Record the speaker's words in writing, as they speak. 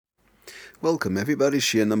Welcome everybody,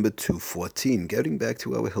 Shia number 214, getting back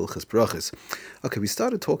to our Hilchas Brachas. Okay, we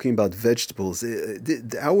started talking about vegetables.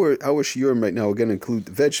 Our shiurim right now are going to include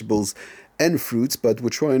vegetables and fruits, but we're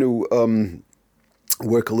trying to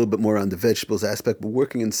work a little bit more on the vegetables aspect. We're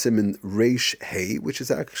working in Siman Reish Hay, which is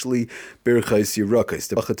actually Bercha Yirakos,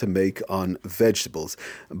 the bracha to make on vegetables.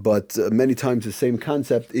 But many times the same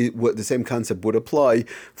concept would apply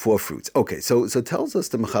for fruits. Okay, so tells us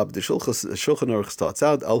the Machab, the Shulchan Aruch starts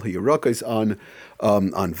out Al Yirakos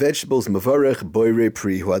on vegetables. Mavarech Boire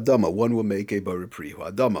Pri Hu Adama. One will make a Boire Pri Hu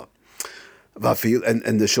Adama.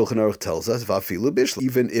 And the Shulchan Aruch tells us,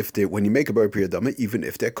 even if when you make a bar priyadama, even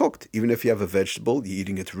if they're cooked, even if you have a vegetable, you're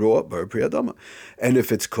eating it raw, bar priyadama. And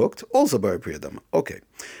if it's cooked, also bar priyadama. Okay,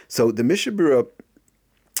 so the Mishabura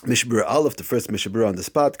Aleph, the first Mishabura on the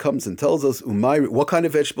spot, comes and tells us, what kind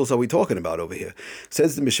of vegetables are we talking about over here?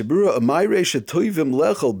 Says the Mishabura, Umayre shetoivim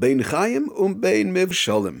lechel bein chayim bein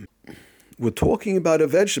mivshalim. We're talking about a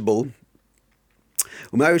vegetable,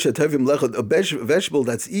 a vegetable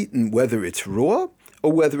that's eaten whether it's raw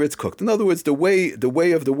or whether it's cooked. In other words, the way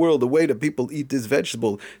of the world, the way that people eat this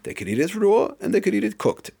vegetable, they could eat it raw and they could eat it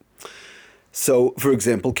cooked. So, for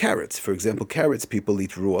example, carrots. People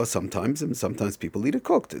eat raw sometimes, and sometimes people eat it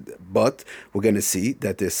cooked. But we're going to see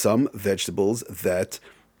that there's some vegetables that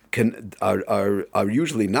are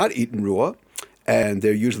usually not eaten raw, and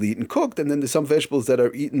they're usually eaten cooked. And then there's some vegetables that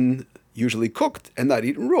are eaten usually cooked and not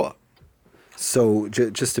eaten raw. So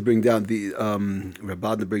just to bring down the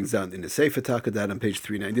Rabbanah brings down in the Sefer Taka that on page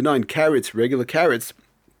 399, carrots, regular carrots,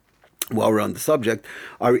 while we're on the subject,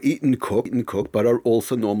 are eaten cooked, but are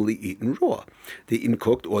also normally eaten raw. They're eaten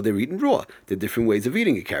cooked or they're eaten raw. There are different ways of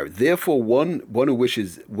eating a carrot. Therefore, one who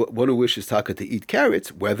wishes taka to eat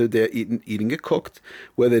carrots, whether they're eating it cooked,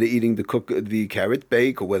 whether they're eating the carrot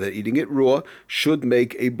bake, or whether they're eating it raw, should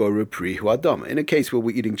make a boreh pri hu adama. In a case where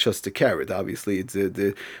we're eating just the carrot, obviously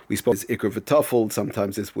we spoke it's ikr v'tafel.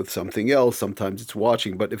 Sometimes it's with something else. Sometimes it's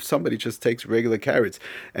watching. But if somebody just takes regular carrots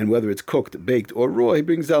and whether it's cooked, baked, or raw, he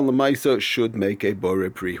brings down l'maisa should make a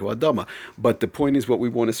boreh pri hu adama. But the point is, what we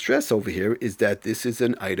want to stress over here is that this is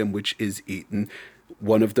an item which is eaten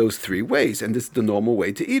one of those three ways, and this is the normal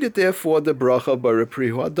way to eat it. Therefore, the bracha boreh pri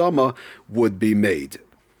hu adama would be made.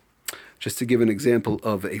 Just to give an example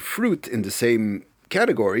of a fruit in the same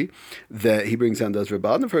category that he brings down, does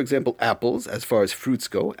Rabbanah, for example, apples. As far as fruits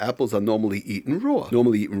go, apples are normally eaten raw.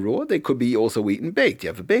 They could be also eaten baked. You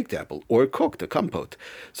have a baked apple or cooked, a compote.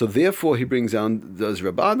 So therefore, he brings down, does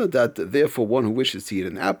Rabbanah, that therefore one who wishes to eat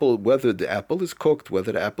an apple, whether the apple is cooked,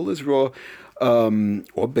 whether the apple is raw,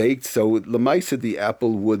 or baked, so lemaisa the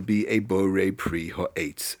apple would be a boreh pri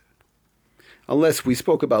ha'etz. Unless we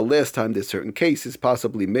spoke about last time, there's certain cases,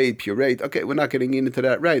 possibly made, pureed. Okay, we're not getting into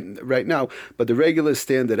that right now. But the regular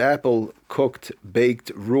standard apple, cooked,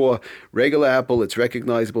 baked, raw, regular apple, it's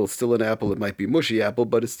recognizable. It's still an apple. It might be mushy apple,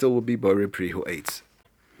 but it still will be boreh pri ha'etz.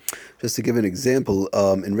 Just to give an example,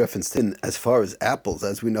 in reference to, as far as apples,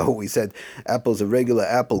 as we know, we said apples, a regular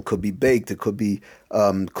apple could be baked, it could be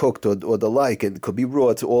cooked or the like, and it could be raw.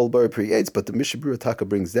 It's all boreh pri ha'etz. But the Mishabura Taka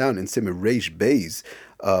brings down in Siman Reish Beis,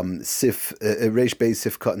 Reish Beis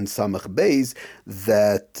Sif Katan Samach Beis,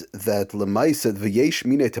 that lemaisa v'yesh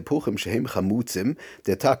minei tepuchim shehem chamutzim,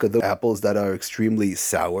 the Taka, the apples that are extremely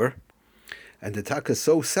sour. And the taka is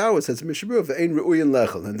so sour, says Mishabura, ve'ein ru'uyin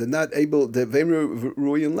lechel, and they're not able, ve'ein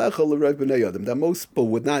ru'uyin lechel l'rav b'nei adam, that most people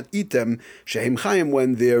would not eat them, shehem chayim,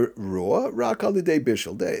 when they're raw, rak al yidei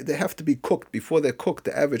bishul. They have to be cooked. Before they're cooked,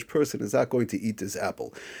 the average person is not going to eat this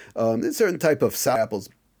apple. There's certain type of sour apples,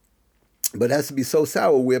 but it has to be so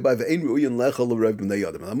sour whereby ve'ein ru'uyin lechel l'rav b'nei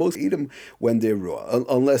adam. Most eat them when they're raw,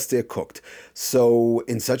 unless they're cooked. So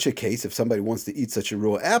in such a case, if somebody wants to eat such a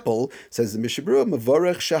raw apple, says the Mishabura,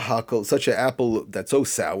 mavarech shahakal, such an apple that's so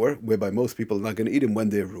sour, whereby most people are not going to eat them when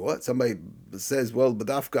they're raw. Somebody says, well,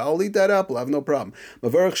 badafka, I'll eat that apple, I have no problem.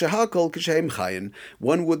 Mavarech shahakal kishem chayin.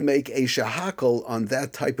 One would make a shahakal on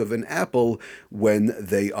that type of an apple when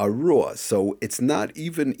they are raw. So it's not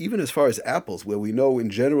even as far as apples, where we know in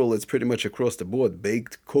general it's pretty much across the board,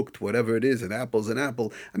 baked, cooked, whatever it is, an apple's an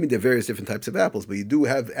apple. I mean, there are various different types of apples, but you do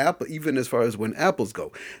have apple, even as far as when apples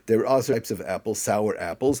go. There are types of apples, sour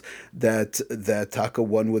apples, that taka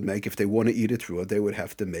one would make. If they want to eat it raw, they would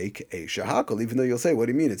have to make a shahakal, even though you'll say, what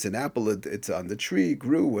do you mean? It's an apple, it's on the tree,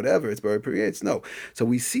 grew, whatever, it's boreh pri ha'etz. No. So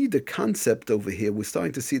we see the concept over here, we're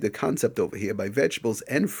starting to see the concept over here by vegetables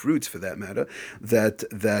and fruits, for that matter, that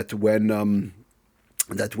when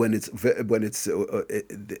it's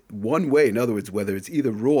one way, in other words, whether it's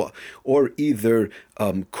either raw or either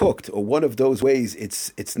cooked, or one of those ways,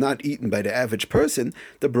 it's not eaten by the average person,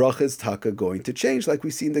 the bracha is taka going to change, like we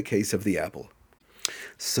see in the case of the apple.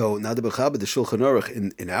 So now the Bechaba, the Shulchan Aruch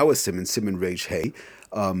in our Siman Reish Hey.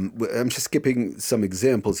 I'm just skipping some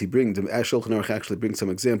examples. He brings them. Shulchan Aruch actually brings some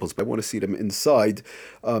examples, but I want to see them inside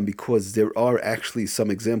because there are actually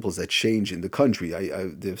some examples that change in the country.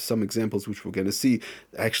 There's some examples which we're going to see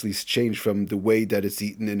actually change from the way that it's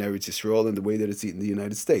eaten in Eretz Yisrael and the way that it's eaten in the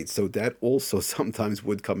United States. So that also sometimes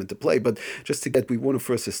would come into play. But just to get, we want to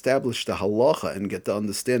first establish the halacha and get the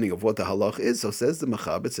understanding of what the halacha is. So says the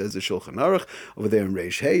Mechaber, says the Shulchan Aruch over there in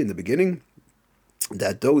Reish Hey in the beginning,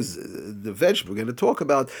 that those, the vegetables we're going to talk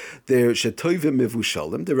about, they're shetoivim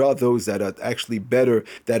mivushalim. There are those that are actually better,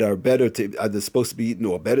 that are better to, are supposed to be eaten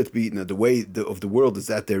or better to be eaten. The way of the world is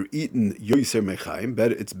that they're eaten yoiser mechayim.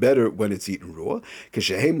 It's better when it's eaten raw.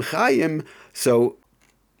 Keshehem chayim. So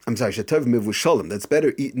I'm sorry, shetov mivushalim. That's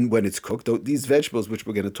better eaten when it's cooked. These vegetables, which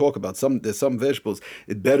we're going to talk about, there's some vegetables,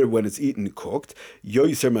 it's better when it's eaten cooked.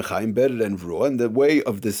 Yoiser mechayim, better than raw. And the way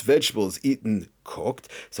of this vegetable is eaten cooked.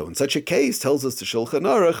 So in such a case, tells us the Shulchan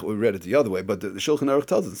Aruch, we read it the other way, but the Shulchan Aruch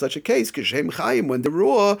tells us in such a case, Kishem Chaim, when the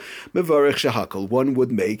raw, Mevarech Shahakal, one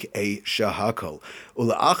would make a Shahakal.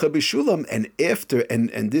 Ula'acha Bishulam, and after,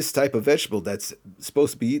 and this type of vegetable that's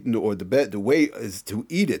supposed to be eaten, or the way is to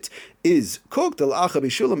eat it, is cooked, Ula'acha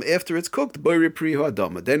Bishulam, after it's cooked, Bori Pri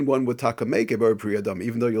Hadama. Then one would make a Bori Pri Hadama,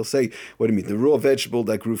 even though you'll say, what do you mean, the raw vegetable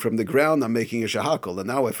that grew from the ground, I'm making a Shahakal, and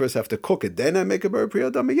now I first have to cook it, then I make a Bori Pri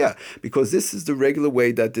Hadama? Yeah, because this is the regular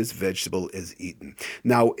way that this vegetable is eaten.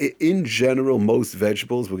 Now, in general, most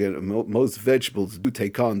vegetables do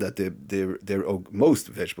take on that most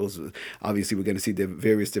vegetables, obviously we're going to see the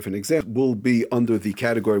various different examples, will be under the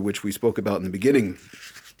category which we spoke about in the beginning,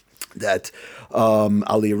 that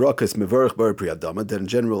ali rakas mevarach bar priyadama, that in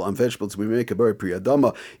general on vegetables we make a bar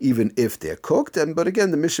priyadama even if they're cooked. But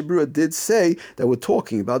again, the Mishnah Berurah did say that we're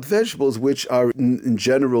talking about vegetables which are in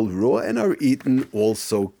general raw and are eaten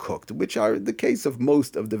also cooked, which are the case of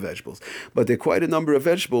most of the vegetables. But there are quite a number of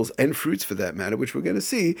vegetables and fruits for that matter, which we're going to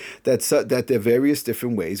see that there are various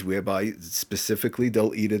different ways whereby specifically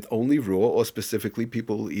they'll eat it only raw, or specifically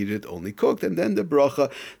people will eat it only cooked, and then the bracha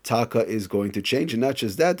taka is going to change. And not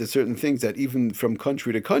just that, there's certain things that even from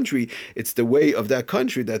country to country, it's the way of that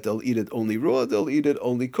country that they'll eat it only raw, they'll eat it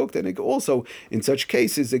only cooked, and it also, in such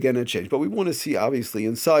cases, again, a change. But we want to see, obviously,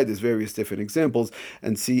 inside there's various different examples,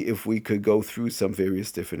 and see if we could go through some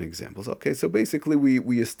various different examples. Okay, so basically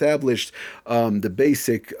we established the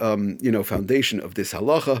basic foundation of this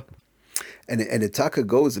halacha. And it taka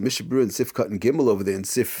goes, the Mishnah Berurah in Sif Kat and Gimel over there in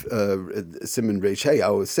Sif Siman Reish Hey,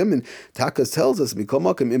 our Siman, taka tells us, Mikol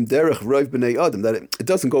Makom im derech roiv b'nei Adam, that it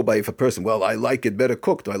doesn't go by if a person, well, I like it better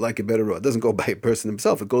cooked, or I like it better raw. It doesn't go by a person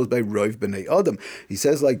himself, it goes by roiv b'nei Adam. He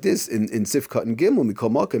says like this in Sif Kat and Gimel,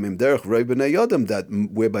 Mikol Makom im derech roiv b'nei Adam, that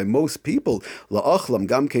whereby most people, la'achlam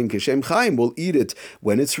gam kein kishem chaim, will eat it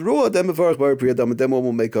when it's raw, then mevarach bar pri Adam, then one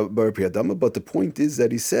will make a bar pri Adam. But the point is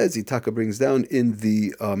that he says, he taka brings down in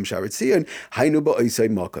the Sharet Zion, Hainu ba'isay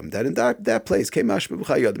makam, that in that place came Ashma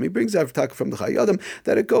b'chayadim. He brings out from the chayadim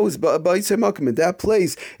that it goes ba'isay makam in that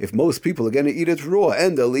place. If most people are going to eat it raw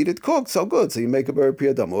and they'll eat it cooked, so good. So you make a bar pri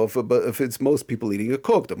Adam. Or if it's most people eating it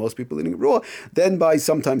cooked or most people eating it raw, then by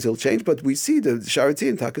sometimes he'll change. But we see the Sharet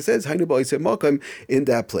Zion taka says Hainu ba'isay makam in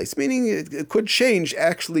that place, meaning it could change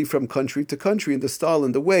actually from country to country in the style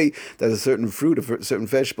and the way that a certain fruit, a certain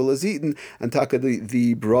vegetable is eaten, and taka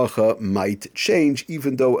the bracha might change,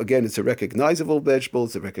 even though again it's a recognizable vegetable,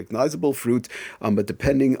 it's a recognizable fruit, but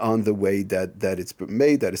depending on the way that it's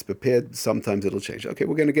made, that it's prepared, sometimes it'll change. Okay,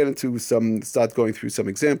 we're going to start going through some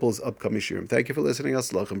examples upcoming shiurim. Thank you for listening.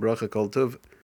 Aslach and bracha kol tov.